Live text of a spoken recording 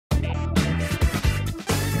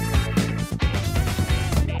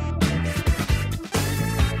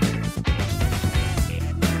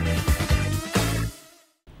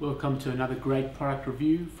Welcome to another great product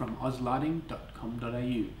review from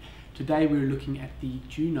ozlighting.com.au. Today we're looking at the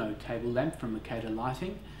Juno table lamp from Mercator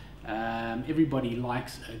Lighting. Everybody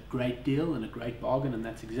likes a great deal and a great bargain, and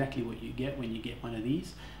that's exactly what you get when you get one of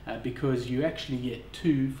these, because you actually get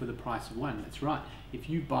two for the price of one. That's right. If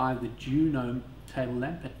you buy the Juno table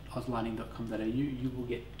lamp at ozlighting.com.au, you will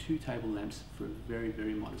get two table lamps for a very,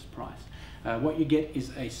 very modest price. What you get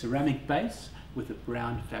is a ceramic base with a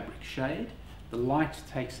brown fabric shade. The light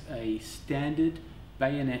takes a standard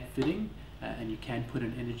bayonet fitting, and you can put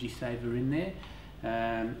an energy saver in there.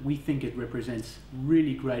 We think it represents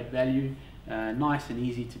really great value, nice and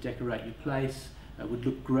easy to decorate your place. Would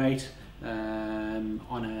look great on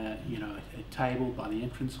a table by the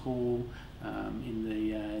entrance hall, in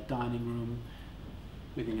the dining room.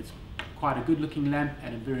 We think it's quite a good looking lamp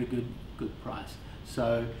at a very good price.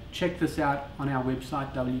 So check this out on our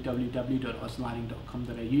website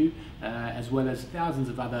www.ozlighting.com.au, as well as thousands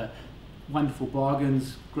of other wonderful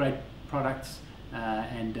bargains, great products,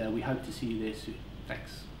 and we hope to see you there soon.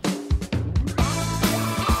 Thanks.